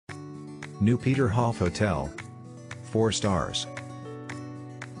New Peterhof Hotel. 4 stars.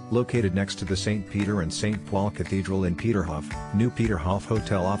 Located next to the St. Peter and St. Paul Cathedral in Peterhof, New Peterhof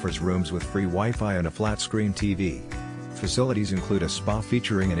Hotel offers rooms with free Wi-Fi and a flat-screen TV. Facilities include a spa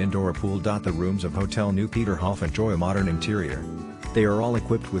featuring an indoor pool. The rooms of Hotel New Peterhof enjoy a modern interior. They are all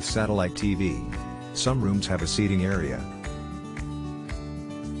equipped with satellite TV. Some rooms have a seating area.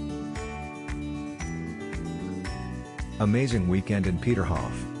 Amazing weekend in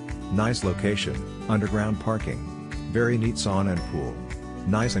Peterhof. Nice location, underground parking. Very neat sauna and pool.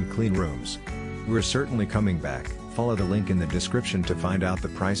 Nice and clean rooms. We're certainly coming back. Follow the link in the description to find out the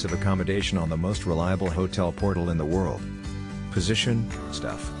price of accommodation on the most reliable hotel portal in the world. Position,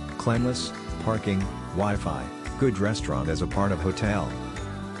 stuff, cleanliness, parking, Wi-Fi, good restaurant as a part of hotel.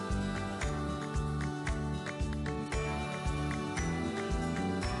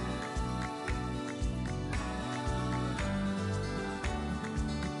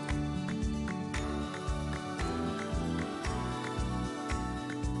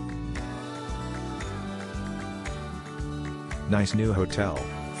 Nice new hotel,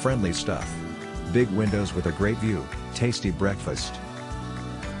 friendly stuff. Big windows with a great view, tasty breakfast.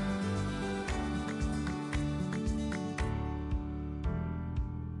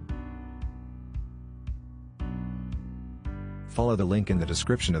 Follow the link in the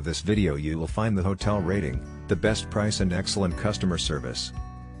description of this video. You will find the hotel rating, the best price and excellent customer service.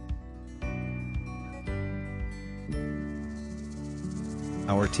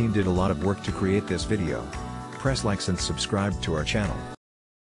 Our team did a lot of work to create this video. Press likes and subscribe to our channel.